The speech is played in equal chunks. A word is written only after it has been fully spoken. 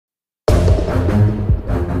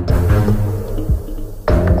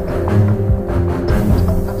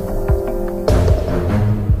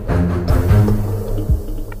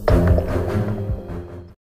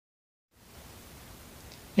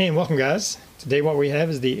Hey, and welcome guys. Today what we have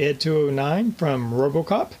is the ED-209 from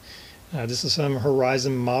RoboCop. This is some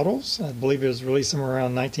Horizon models. I believe it was released somewhere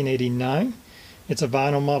around 1989. It's a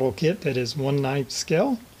vinyl model kit that is 1/9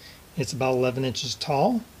 scale. It's about 11 inches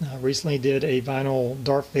tall. Recently did a vinyl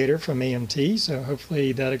Darth Vader from AMT, so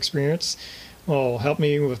hopefully that experience will help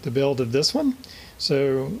me with the build of this one.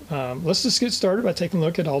 So let's just get started by taking a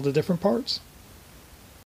look at all the different parts.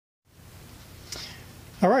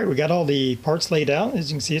 Alright, we got all the parts laid out.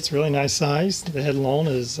 As you can see, it's really nice size. The head alone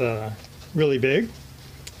is really big.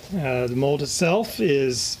 The mold itself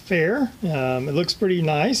is fair. It looks pretty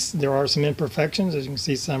nice. There are some imperfections, as you can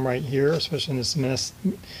see some right here, especially in this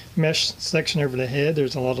mesh section over the head.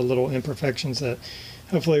 There's a lot of little imperfections that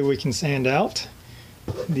hopefully we can sand out.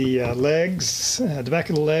 The legs, the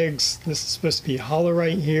back of the legs, this is supposed to be hollow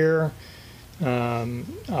right here.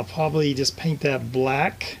 I'll probably just paint that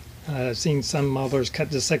black. I've seen some modelers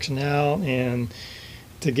cut this section out and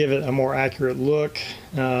to give it a more accurate look,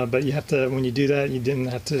 but you have to, when you do that, you didn't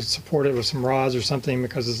have to support it with some rods or something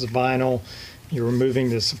because it's a vinyl. You're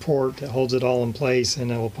removing the support that holds it all in place,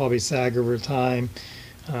 and it will probably sag over time.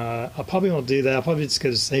 I probably won't do that. I'll probably just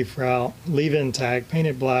go the safe route, leave it intact, paint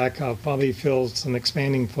it black. I'll probably fill some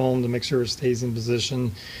expanding foam to make sure it stays in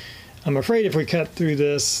position. I'm afraid if we cut through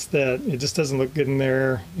this that it just doesn't look good in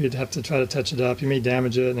there. You'd have to try to touch it up. You may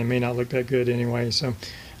damage it and it may not look that good anyway. So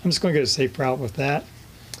I'm just going to go a safe route with that.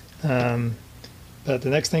 But the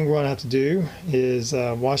next thing we're going to have to do is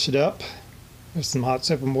wash it up with some hot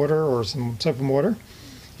soap and water or some soap and water,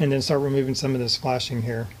 and then start removing some of this flashing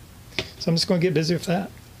here. So I'm just going to get busy with that.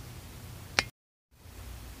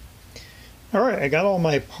 Alright, I got all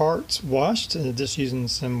my parts washed, just using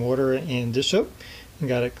some water and dish soap. And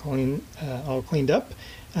got it clean, all cleaned up.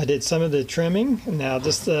 I did some of the trimming. Now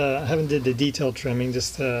just I haven't did the detailed trimming,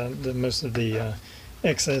 just the most of the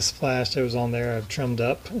excess flash that was on there I've trimmed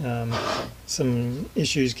up. Some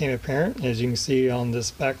issues came apparent, as you can see on this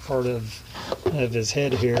back part of his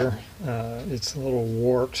head here. It's a little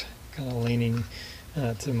warped, kind of leaning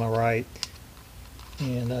to my right.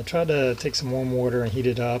 And I tried to take some warm water and heat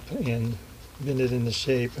it up and bend it into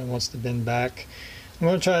shape. It wants to bend back. I'm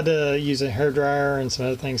going to try to use a hairdryer and some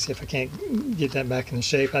other things, see if I can't get that back into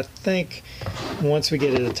shape. I think once we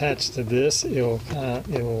get it attached to this, it will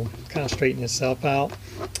kind of straighten itself out.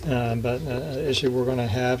 But an issue we're going to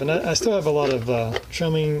have, and I still have a lot of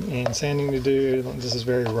trimming and sanding to do. This is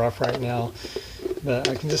very rough right now, but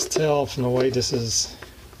I can just tell from the way this is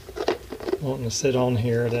wanting to sit on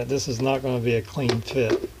here that this is not going to be a clean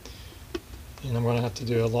fit, and I'm going to have to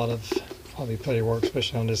do a lot of probably putty work,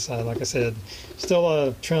 especially on this side. Like I said, still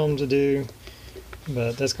a trim to do,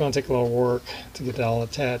 but that's going to take a lot of work to get that all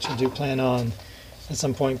attached. I do plan on at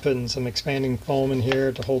some point putting some expanding foam in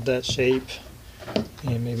here to hold that shape,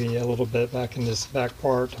 and maybe a little bit back in this back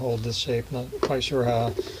part to hold this shape. Not quite sure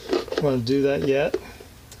how I'm going to do that yet,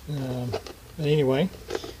 but anyway,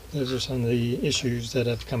 those are some of the issues that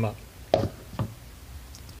have come up.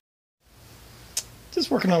 Just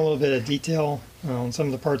working on a little bit of detail on some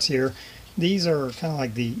of the parts here. These are kind of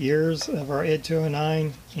like the ears of our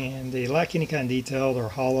ED-209, and they lack any kind of detail. They're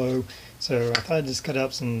hollow, so I thought I'd just cut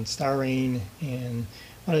up some styrene, and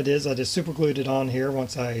what it is, I just super glued it on here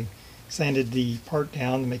once I sanded the part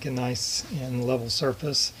down to make a nice and level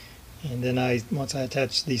surface. And then once I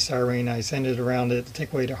attached the styrene, I sanded around it to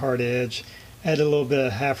take away the hard edge. Added a little bit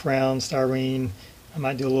of half round styrene. I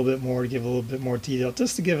might do a little bit more to give a little bit more detail,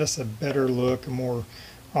 just to give us a better look, a more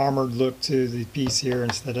armored look to the piece here,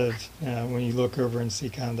 instead of when you look over and see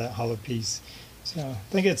kind of that hollow piece. So I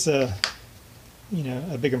think it's a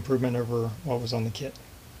big improvement over what was on the kit.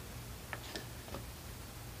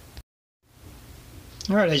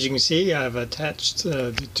 Alright, as you can see, I've attached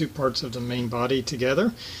the two parts of the main body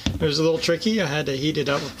together. It was a little tricky. I had to heat it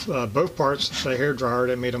up with both parts with a hairdryer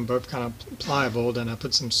that made them both kind of pliable. Then I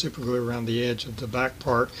put some super glue around the edge of the back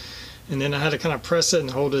part, and then I had to kind of press it and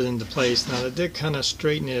hold it into place. Now, it did kind of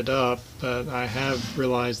straighten it up, but I have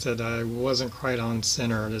realized that I wasn't quite on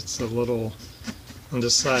center. It's a little, on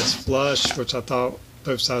this side's flush, which I thought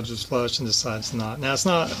both sides was flush, and this side's not. Now, it's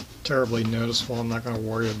not terribly noticeable. I'm not going to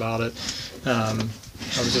worry about it.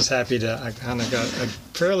 I was just happy that I kind of got a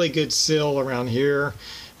fairly good seal around here.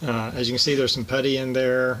 As you can see, there's some putty in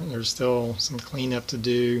there. There's still some cleanup to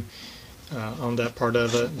do on that part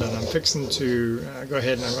of it, but I'm fixing to go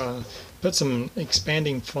ahead and I'm going to put some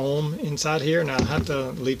expanding foam inside here. Now I have to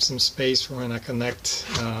leave some space for when I connect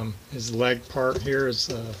his leg part here, his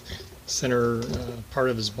center part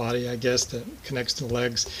of his body, I guess, that connects to the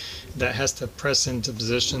legs, that has to press into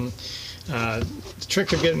position. The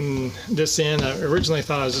trick of getting this in, I originally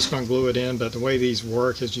thought I was just going to glue it in, but the way these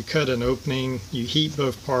work is you cut an opening, you heat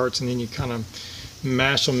both parts, and then you kind of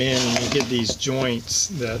mash them in, and you get these joints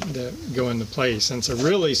that go into place. And it's a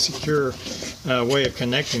really secure way of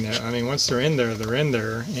connecting it. I mean, once they're in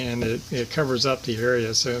there, and it covers up the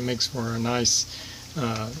area, so it makes for a nice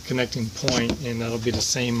connecting point, and that'll be the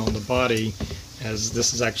same on the body, as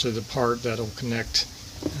this is actually the part that'll connect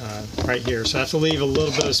right here. So I have to leave a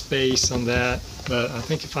little bit of space on that, but I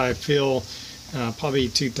think if I fill probably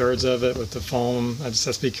 2/3 of it with the foam, I just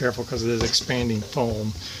have to be careful because it is expanding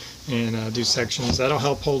foam, and do sections. That'll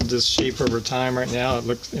help hold this shape over time. Right now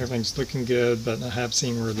everything's looking good, but I have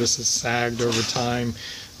seen where this is sagged over time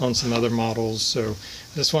on some other models, so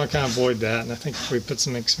I just want to kind of avoid that. And I think if we put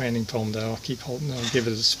some expanding foam, that'll keep holding, that'll give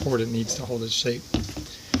it the support it needs to hold its shape.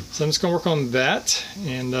 So I'm just going to work on that,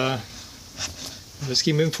 and let's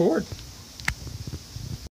keep moving forward.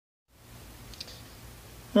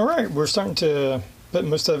 All right, we're starting to put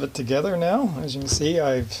most of it together now. As you can see,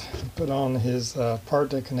 I've put on his part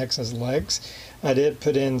that connects his legs. I did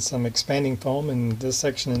put in some expanding foam in this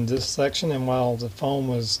section and this section, and while the foam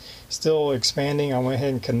was still expanding, I went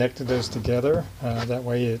ahead and connected those together. That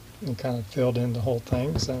way it kind of filled in the whole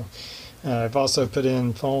thing. So I've also put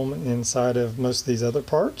in foam inside of most of these other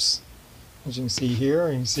parts. As you can see here,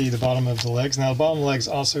 you can see the bottom of the legs. Now the bottom legs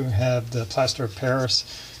also have the plaster of Paris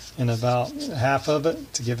in about half of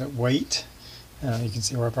it to give it weight. You can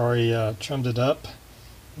see where I've already trimmed it up,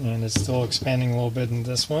 and it's still expanding a little bit in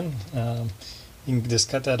this one. You can just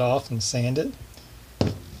cut that off and sand it,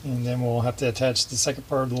 and then we'll have to attach the second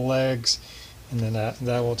part of the legs, and then that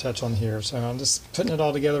will attach on here. So I'm just putting it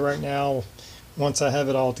all together right now. Once I have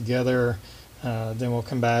it all together, then we'll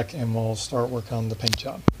come back and we'll start working on the paint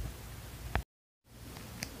job.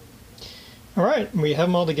 All right, we have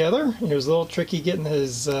them all together. It was a little tricky getting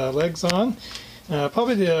his legs on.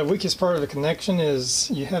 Probably the weakest part of the connection is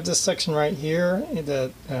you have this section right here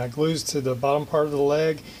that glues to the bottom part of the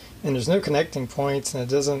leg, and there's no connecting points, and it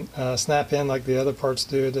doesn't snap in like the other parts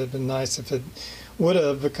do. It would have been nice if it would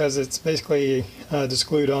have, because it's basically just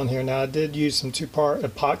glued on here. Now I did use some 2-part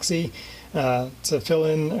epoxy to fill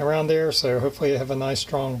in around there, so hopefully I have a nice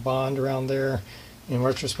strong bond around there. In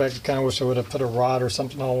retrospect, I kind of wish I would have put a rod or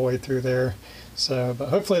something all the way through there. So, but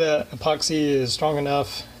hopefully that epoxy is strong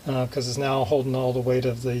enough, because it's now holding all the weight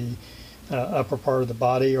of the upper part of the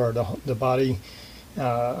body, or the body.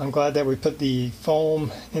 I'm glad that we put the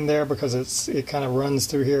foam in there, because it kind of runs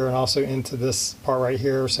through here and also into this part right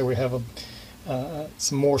here, so we have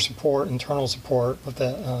some more support, internal support, with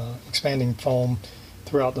that expanding foam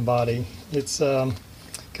throughout the body. It's got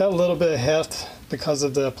a little bit of heft because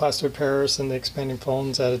of the plaster of Paris, and the expanding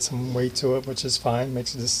foam's added some weight to it, which is fine,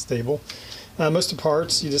 makes it just stable. Most of the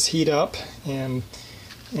parts you just heat up and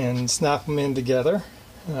snap them in together.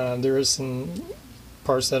 There is some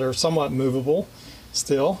parts that are somewhat movable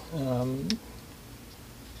still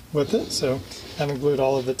with it, so I haven't glued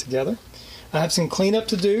all of it together. I have some cleanup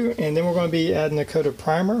to do, and then we're going to be adding a coat of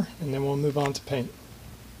primer, and then we'll move on to paint.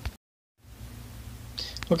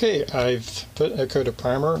 Okay, I've put a coat of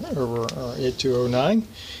primer over our ED-209,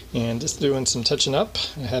 and just doing some touching up.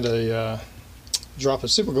 I had a drop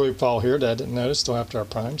of super glue fall here that I didn't notice till after I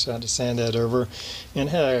primed, so I had to sand that over, and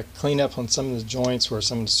had a clean up on some of the joints where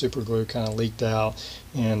some of the super glue kind of leaked out,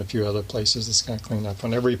 and a few other places just kind of clean up.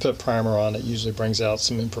 Whenever you put primer on, it usually brings out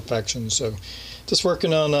some imperfections, so just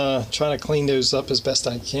working on trying to clean those up as best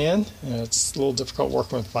I can. It's a little difficult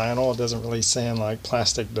working with vinyl. It doesn't really sand like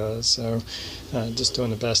plastic does, so just doing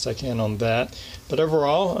the best I can on that. But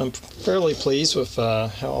overall, I'm fairly pleased with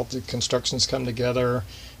how all the constructions come together.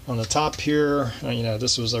 On the top here, you know,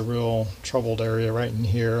 this was a real troubled area right in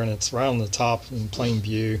here, and it's right on the top in plain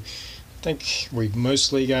view. I think we've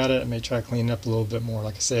mostly got it. I may try to clean it up a little bit more.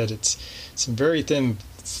 Like I said, it's some very thin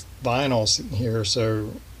vinyl sitting here,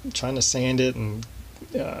 so trying to sand it and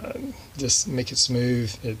just make it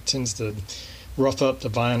smooth, it tends to rough up the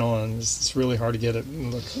vinyl, and it's really hard to get it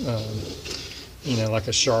look you know, like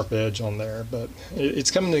a sharp edge on there. But it's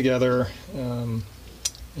coming together, and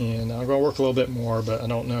I'm going to work a little bit more, but I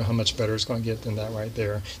don't know how much better it's going to get than that right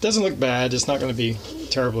there. It doesn't look bad. It's not going to be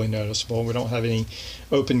terribly noticeable. We don't have any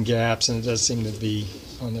open gaps, and it does seem to be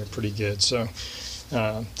on there pretty good. So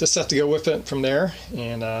just have to go with it from there,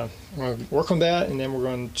 and I'm going to work on that, and then we're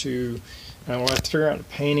going to we'll have to figure out the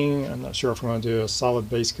painting. I'm not sure if we're going to do a solid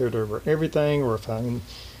base coat over everything, or if I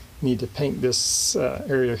need to paint this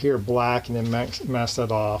area here black and then mask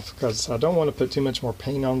that off, because I don't want to put too much more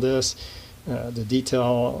paint on this the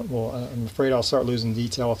detail. Well, I'm afraid I'll start losing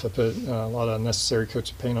detail if I put a lot of unnecessary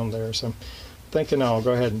coats of paint on there. So I'm thinking I'll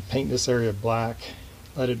go ahead and paint this area black,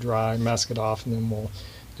 let it dry, mask it off, and then we'll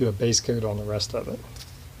do a base coat on the rest of it.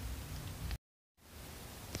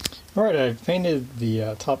 Alright, I painted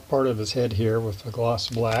the top part of his head here with a gloss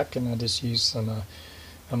black, and I just used some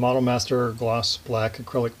a Model Master gloss black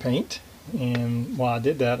acrylic paint. And while I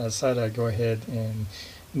did that, I decided I'd go ahead and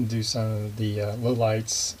do some of the low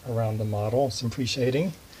lights around the model, some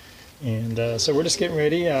pre-shading. And so we're just getting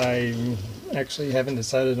ready. I actually haven't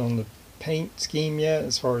decided on the paint scheme yet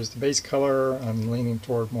as far as the base color. I'm leaning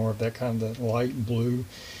toward more of that kind of light blue,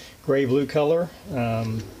 gray blue color.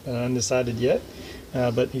 Undecided yet.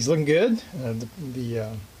 But he's looking good.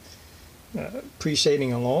 The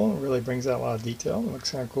pre-shading alone really brings out a lot of detail. It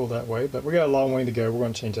looks kind of cool that way, but we got a long way to go. We're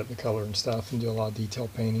going to change up the color and stuff and do a lot of detail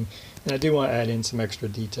painting. And I do want to add in some extra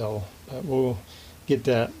detail, but we'll get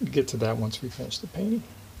to that once we finish the painting.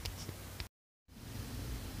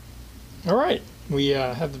 Alright, we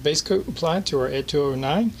have the base coat applied to our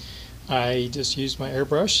ED-209. I just used my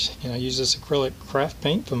airbrush, and I use this acrylic craft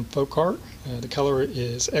paint from Folk Art. The color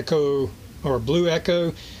is Blue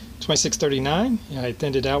Echo 2639. I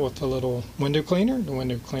thinned it out with a little window cleaner. The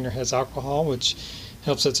window cleaner has alcohol, which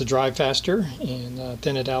helps it to dry faster, and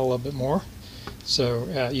thin it out a little bit more.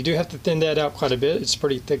 So you do have to thin that out quite a bit. It's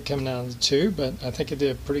pretty thick coming out of the tube, but I think it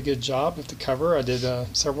did a pretty good job with the cover. I did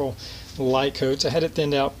several light coats. I had it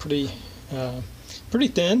thinned out pretty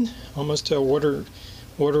thin, almost to a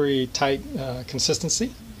watery tight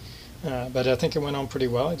consistency. But I think it went on pretty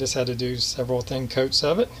well. I just had to do several thin coats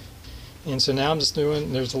of it. And so now I'm just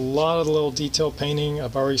there's a lot of little detail painting.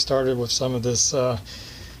 I've already started with some of this up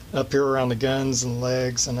here around the guns and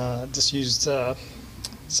legs, and I just used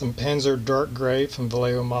some Panzer dark gray from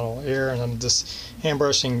Vallejo Model Air, and I'm just hand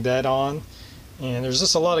brushing that on. And there's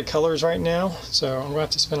just a lot of colors right now, so I'm going to have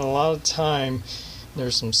to spend a lot of time.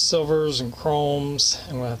 There's some silvers and chromes,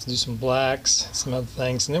 and we'll have to do some blacks, some other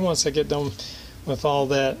things. And then once I get done with all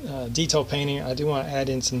that detail painting, I do want to add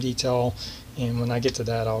in some detail. And when I get to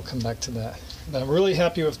that, I'll come back to that. But I'm really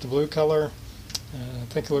happy with the blue color. I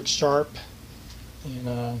think it looks sharp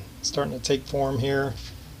and starting to take form here.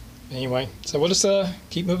 Anyway, so we'll just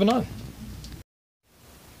keep moving on.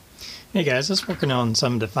 Hey guys, just working on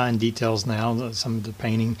some of the fine details now, some of the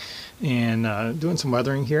painting, and doing some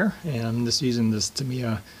weathering here. And I'm just using this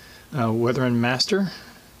Tamiya Weathering Master.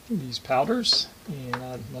 These powders,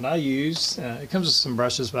 and what I use, it comes with some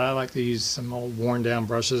brushes, but I like to use some old worn down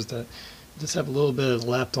brushes that just have a little bit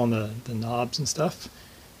left on the knobs and stuff.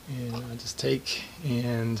 And I just take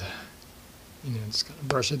and just kind of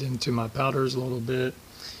brush it into my powders a little bit.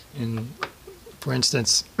 And for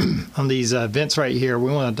instance, on these vents right here,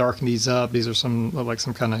 we want to darken these up. These are look like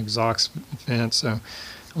some kind of exhaust vents, so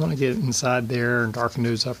I want to get inside there and darken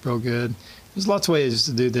those up real good. There's lots of ways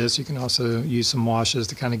to do this. You can also use some washes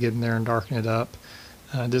to kind of get in there and darken it up.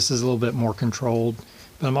 This is a little bit more controlled,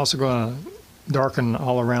 but I'm also going to darken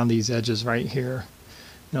all around these edges right here.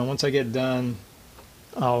 Now once I get done,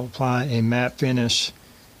 I'll apply a matte finish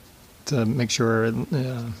to make sure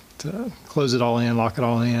to close it all in, lock it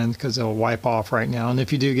all in, because it'll wipe off right now. And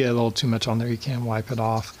if you do get a little too much on there, you can wipe it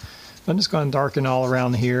off. But I'm just going to darken all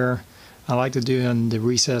around here. I like to do in the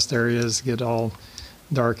recessed areas, get all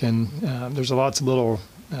darkened. There's lots of little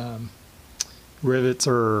rivets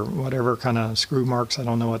or whatever kind of screw marks. I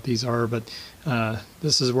don't know what these are, but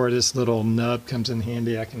this is where this little nub comes in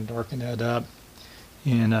handy. I can darken that up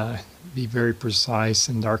and be very precise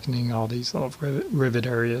in darkening all these little rivet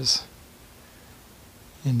areas.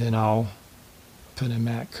 And then I'll put a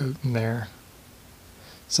matte coat in there.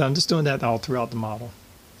 So I'm just doing that all throughout the model.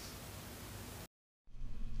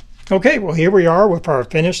 Okay, well here we are with our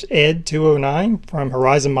finished ED-209 from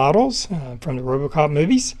Horizon Models from the RoboCop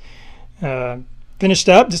movies. Finished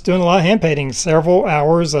up, just doing a lot of hand painting, several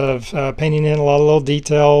hours of painting in a lot of little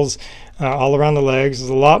details all around the legs.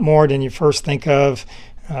 There's a lot more than you first think of.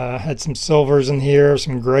 Had some silvers in here,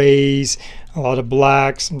 some grays, a lot of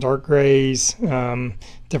blacks, some dark grays,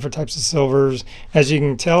 different types of silvers. As you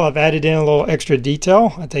can tell, I've added in a little extra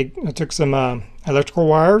detail. I took some electrical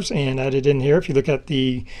wires and added in here. If you look at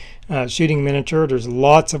the shooting miniature, there's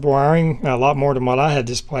lots of wiring, a lot more than what I had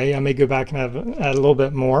displayed. I may go back and add a little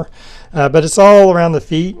bit more, but it's all around the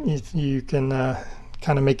feet. If you can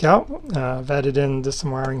kind of make out, I've added in just some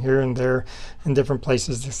wiring here and there in different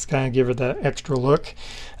places to kind of give it that extra look.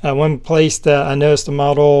 One place that I noticed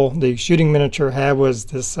the shooting miniature had was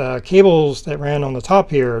this cables that ran on the top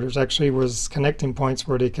here. There's actually was connecting points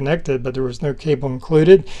where they connected, but there was no cable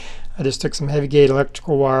included. I just took some heavy gauge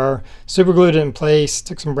electrical wire, super glued it in place,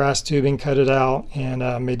 took some brass tubing, cut it out,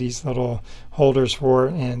 and made these little holders for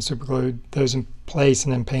it and super glued those in place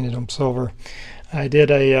and then painted them silver. I did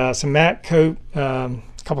some matte coat, a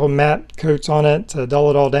couple of matte coats on it to dull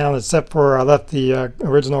it all down, except for I left the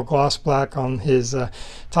original gloss black on his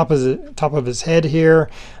top of his head here.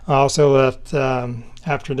 I also left,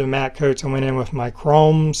 after the matte coats, I went in with my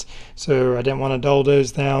chromes, so I didn't want to dull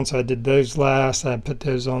those down, so I did those last. I put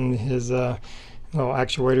those on his little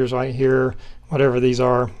actuators right here, whatever these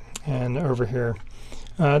are, and over here.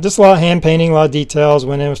 Just a lot of hand painting, a lot of details.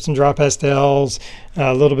 Went in with some dry pastels,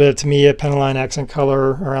 a little bit of Tamiya Pentaline accent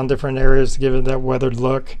color around different areas to give it that weathered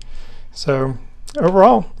look. So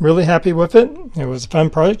overall, really happy with it. It was a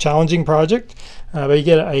fun project, challenging project, but you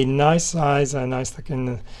get a nice size, a nice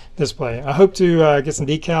looking display. I hope to get some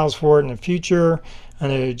decals for it in the future. I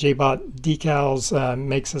know JBot Decals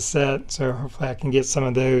makes a set, so hopefully I can get some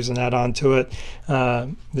of those and add on to it.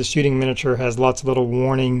 The shooting miniature has lots of little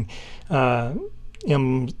warning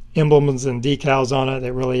emblems and decals on it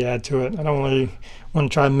that really add to it. I don't really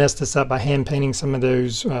want to try to mess this up by hand painting some of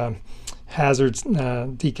those hazards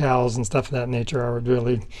decals and stuff of that nature. I would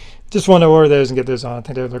really just want to order those and get those on. I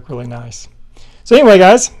think they would look really nice. So anyway,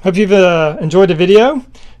 guys, hope you've enjoyed the video.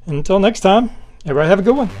 Until next time, everybody have a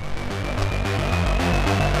good one.